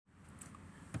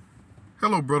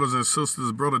Hello, brothers and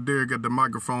sisters. Brother Derek at the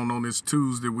microphone on this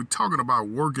Tuesday. We're talking about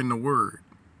working the word.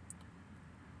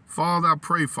 Father, I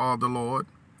pray, Father, Lord,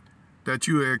 that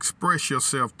you express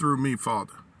yourself through me,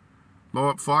 Father.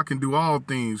 Lord, for I can do all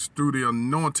things through the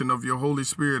anointing of your Holy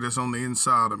Spirit that's on the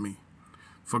inside of me.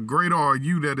 For greater are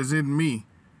you that is in me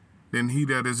than he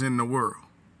that is in the world.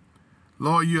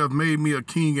 Lord, you have made me a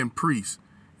king and priest.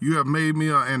 You have made me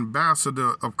an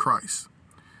ambassador of Christ.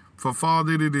 For,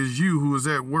 Father, it is you who is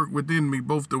at work within me,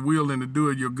 both the will and the do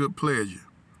of your good pleasure.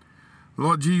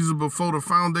 Lord Jesus, before the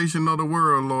foundation of the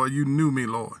world, Lord, you knew me,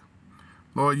 Lord.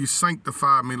 Lord, you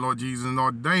sanctified me, Lord Jesus, and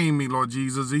ordained me, Lord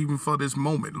Jesus, even for this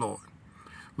moment, Lord.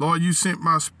 Lord, you sent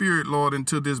my spirit, Lord,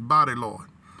 into this body, Lord.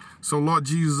 So, Lord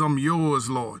Jesus, I'm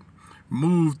yours, Lord.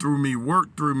 Move through me,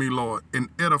 work through me, Lord, and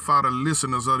edify the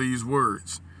listeners of these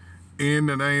words. In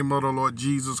the name of the Lord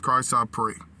Jesus Christ, I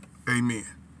pray. Amen.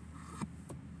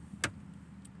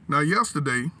 Now,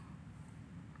 yesterday,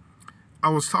 I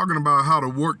was talking about how to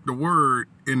work the word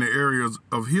in the areas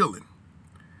of healing.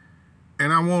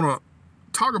 And I want to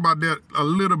talk about that a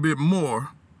little bit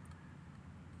more,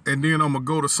 and then I'm going to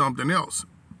go to something else.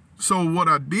 So what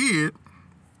I did,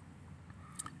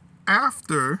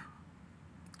 after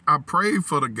I prayed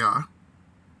for the guy,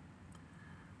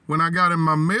 when I got in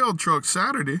my mail truck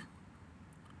Saturday,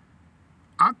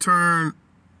 I turned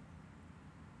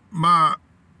my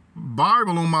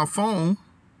Bible on my phone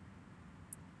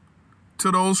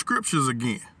to those scriptures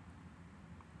again.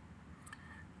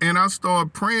 And I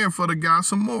started praying for the guy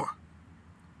some more.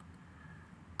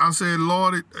 I said,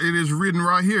 Lord, it is written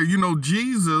right here. You know,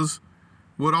 Jesus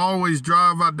would always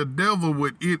drive out the devil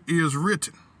with "it is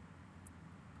written."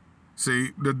 See,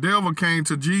 the devil came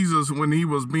to Jesus when he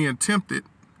was being tempted.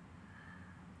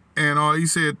 And he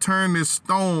said, turn this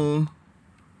stone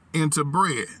into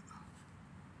bread.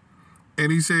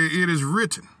 And he said, it is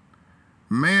written,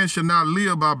 man shall not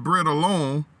live by bread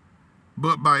alone,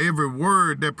 but by every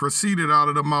word that proceeded out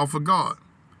of the mouth of God.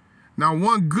 Now,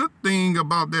 one good thing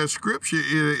about that scripture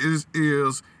is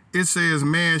it says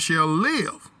man shall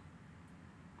live.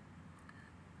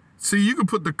 See, you can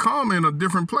put the comma in a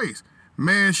different place.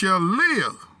 Man shall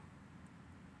live.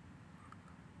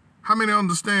 How many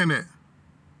understand that?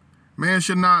 Man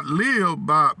shall not live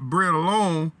by bread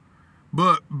alone,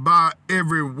 but by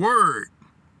every word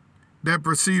that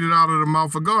proceeded out of the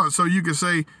mouth of God. So you can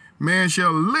say, man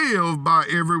shall live by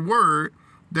every word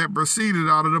that proceeded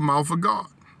out of the mouth of God.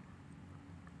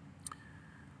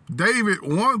 David,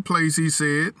 one place he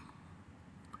said,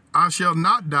 I shall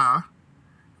not die,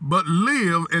 but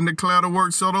live and declare the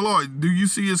works of the Lord. Do you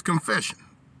see his confession?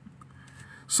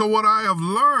 So what I have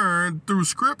learned through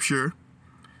scripture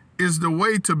is the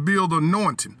way to build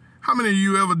anointing. How many of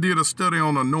you ever did a study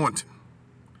on anointing?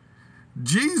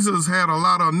 Jesus had a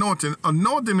lot of anointing.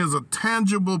 Anointing is a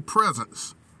tangible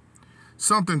presence,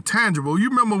 something tangible. You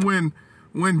remember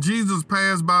when Jesus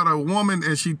passed by the woman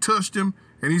and she touched him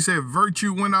and he said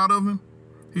virtue went out of him?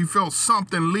 He felt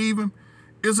something leave him.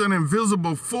 It's an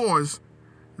invisible force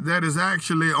that is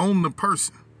actually on the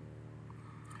person.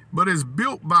 But it's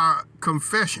built by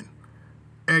confession,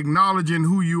 acknowledging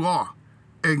who you are,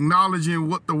 acknowledging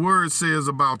what the word says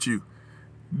about you.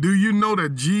 Do you know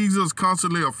that Jesus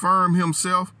constantly affirmed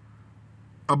himself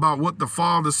about what the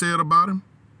Father said about him?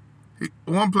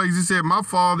 One place he said, my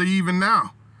Father even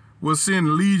now will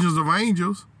send legions of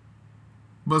angels,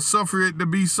 but suffer it to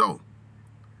be so.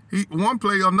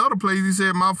 Another place he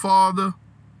said, my Father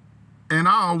and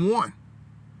I are one.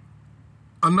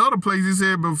 Another place he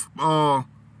said, before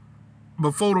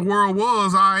the world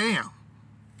was, I am.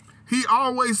 He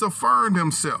always affirmed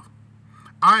himself.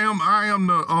 I am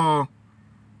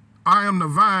the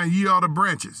vine, ye are the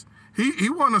branches. He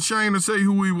wasn't ashamed to say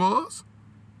who he was.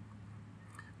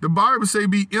 The Bible say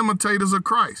be imitators of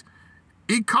Christ.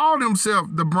 He called himself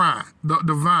the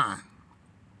vine.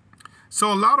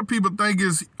 So a lot of people think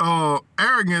it's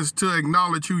arrogance to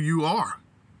acknowledge who you are.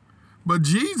 But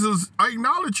Jesus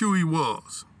acknowledged who he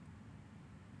was.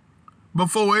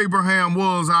 Before Abraham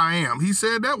was, I am. He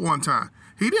said that one time.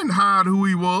 He didn't hide who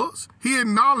he was. He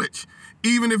acknowledged.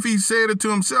 Even if he said it to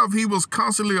himself, he was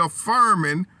constantly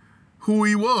affirming who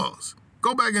he was.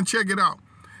 Go back and check it out.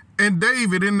 And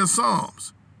David in the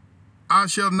Psalms, I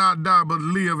shall not die but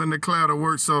live and declare the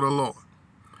works of the Lord.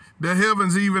 The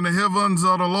heavens, even the heavens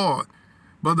of the Lord,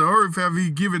 but the earth have he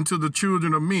given to the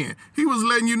children of men. He was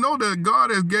letting you know that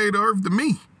God has gave the earth to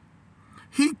me.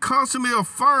 He constantly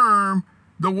affirmed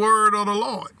the word of the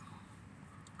Lord.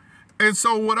 And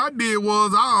so what I did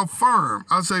was I affirm.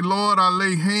 I say, Lord, I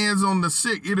lay hands on the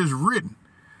sick. It is written.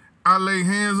 I lay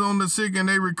hands on the sick and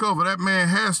they recover. That man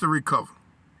has to recover.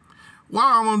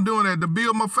 Why am I doing that? To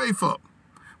build my faith up.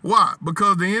 Why?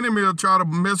 Because the enemy will try to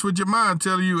mess with your mind,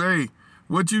 tell you, hey,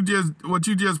 what you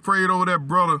just prayed over that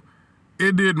brother,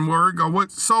 it didn't work, or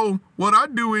what. So what I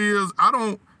do is I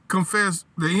don't confess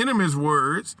the enemy's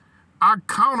words. I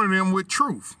counter them with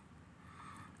truth.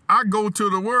 I go to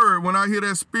the word. When I hear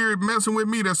that spirit messing with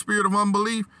me, that spirit of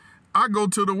unbelief, I go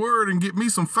to the word and get me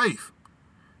some faith.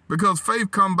 Because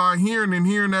faith comes by hearing and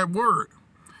hearing that word.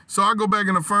 So I go back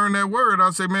and affirm that word.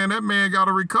 I say, man, that man got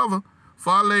to recover.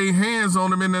 For I lay hands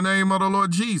on him in the name of the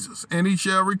Lord Jesus, and he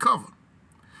shall recover.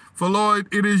 For Lord,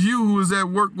 it is you who is at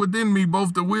work within me,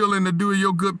 both the will and the do of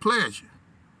your good pleasure.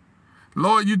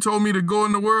 Lord, you told me to go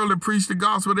in the world and preach the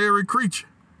gospel to every creature.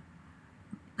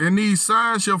 And these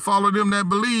signs shall follow them that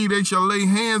believe. They shall lay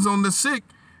hands on the sick,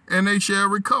 and they shall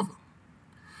recover.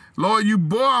 Lord, you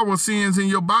bore our sins in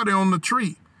your body on the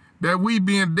tree, that we,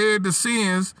 being dead to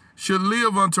sins, should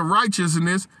live unto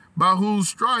righteousness, by whose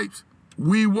stripes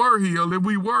we were healed. If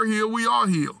we were healed, we are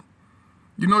healed.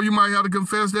 You know, you might have to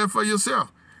confess that for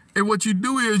yourself. And what you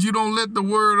do is you don't let the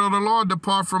word of the Lord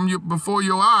depart from you before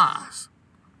your eyes.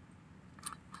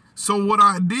 So what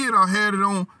I did, I had it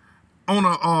on one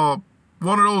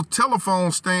of those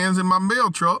telephone stands in my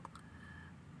mail truck,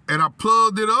 and I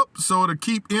plugged it up so to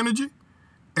keep energy,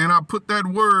 and I put that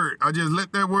word, I just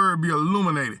let that word be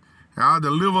illuminated. And I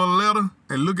deliver a letter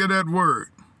and look at that word,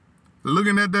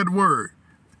 looking at that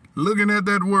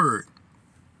word,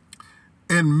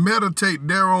 and meditate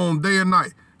thereon day and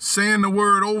night, saying the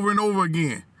word over and over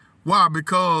again. Why?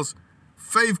 Because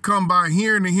faith comes by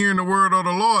hearing and hearing the word of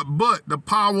the Lord, but the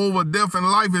power over death and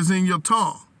life is in your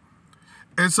tongue.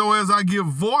 And so as I give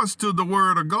voice to the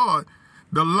word of God,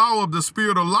 the law of the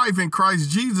spirit of life in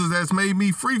Christ Jesus has made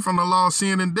me free from the law of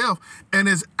sin and death, and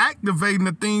is activating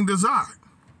the thing desired.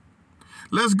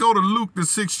 Let's go to Luke, the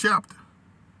 6th chapter.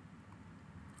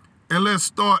 And let's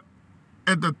start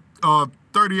at the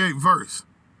 38th verse.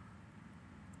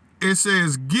 It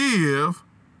says, give,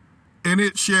 and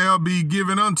it shall be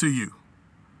given unto you.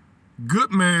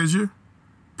 Good measure,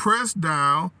 pressed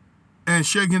down, and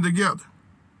shaken together,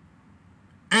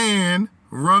 and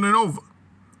running over,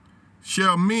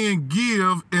 shall men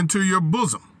give into your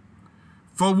bosom.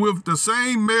 For with the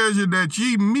same measure that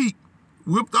ye meet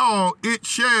withal, it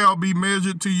shall be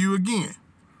measured to you again.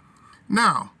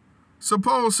 Now,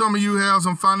 suppose some of you have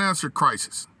some financial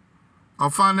crisis or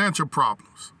financial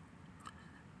problems.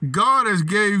 God has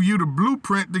gave you the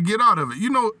blueprint to get out of it.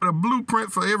 You know, the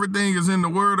blueprint for everything is in the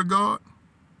word of God.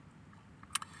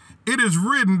 It is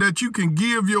written that you can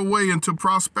give your way into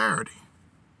prosperity.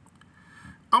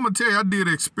 I'm going to tell you, I did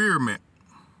an experiment.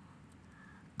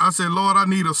 I said, Lord, I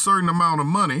need a certain amount of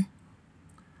money.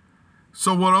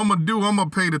 So what I'm going to do, I'm going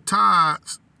to pay the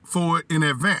tithes for it in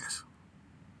advance.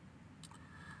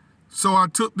 So I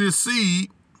took this seed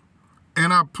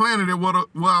and I planted it where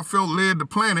I felt led to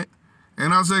plant it.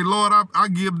 And I say, Lord, I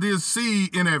give this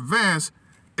seed in advance,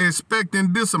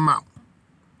 expecting this amount.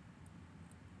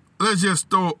 Let's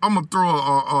just I'm going to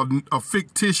throw a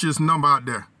fictitious number out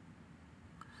there.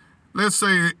 Let's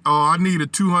say I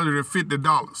needed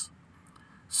 $250.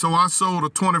 So I sold a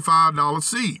 $25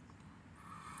 seed.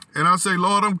 And I say,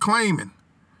 Lord, I'm claiming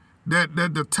that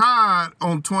the tithe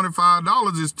on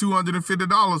 $25 is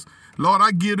 $250. Lord,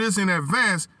 I give this in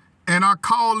advance, and I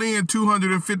call in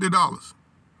 $250.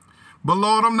 But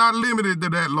Lord, I'm not limited to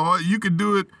that, Lord. You could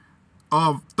do it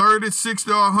 30,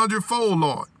 60, or 100 fold,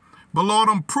 Lord. But Lord,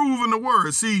 I'm proving the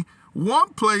word. See,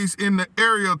 one place in the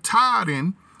area of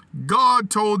tithing, God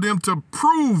told them to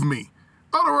prove me.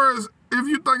 In other words, if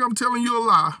you think I'm telling you a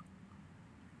lie,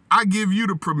 I give you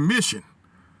the permission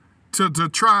to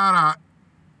try it out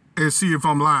and see if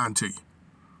I'm lying to you.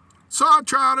 So I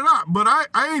tried it out, but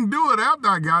I ain't do it after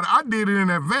I got it. I did it in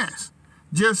advance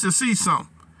just to see something.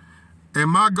 And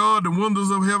my God, the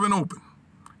windows of heaven opened.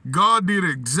 God did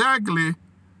exactly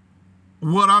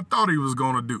what I thought he was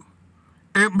going to do.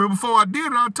 And before I did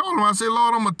it, I told him, I said,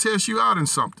 Lord, I'm going to test you out in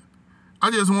something.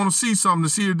 I just want to see something to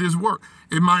see if this works.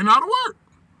 It might not work.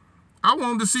 I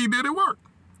wanted to see did it work.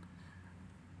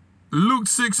 Luke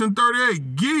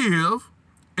 6:38, give,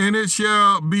 and it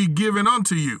shall be given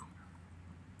unto you.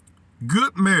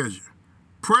 Good measure,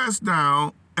 pressed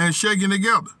down and shaken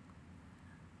together,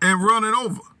 and running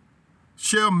over,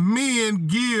 shall men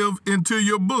give into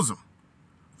your bosom.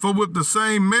 For with the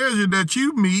same measure that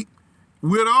you meet,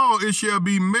 withal it shall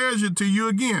be measured to you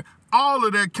again. All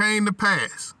of that came to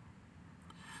pass.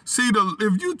 See,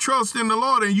 if you trust in the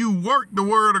Lord and you work the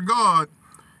word of God,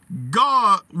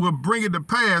 God will bring it to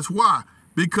pass. Why?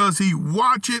 Because he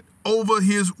watcheth over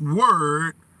his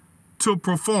word to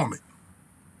perform it.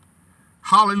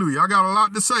 Hallelujah. I got a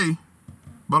lot to say,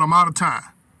 but I'm out of time.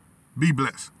 Be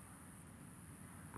blessed.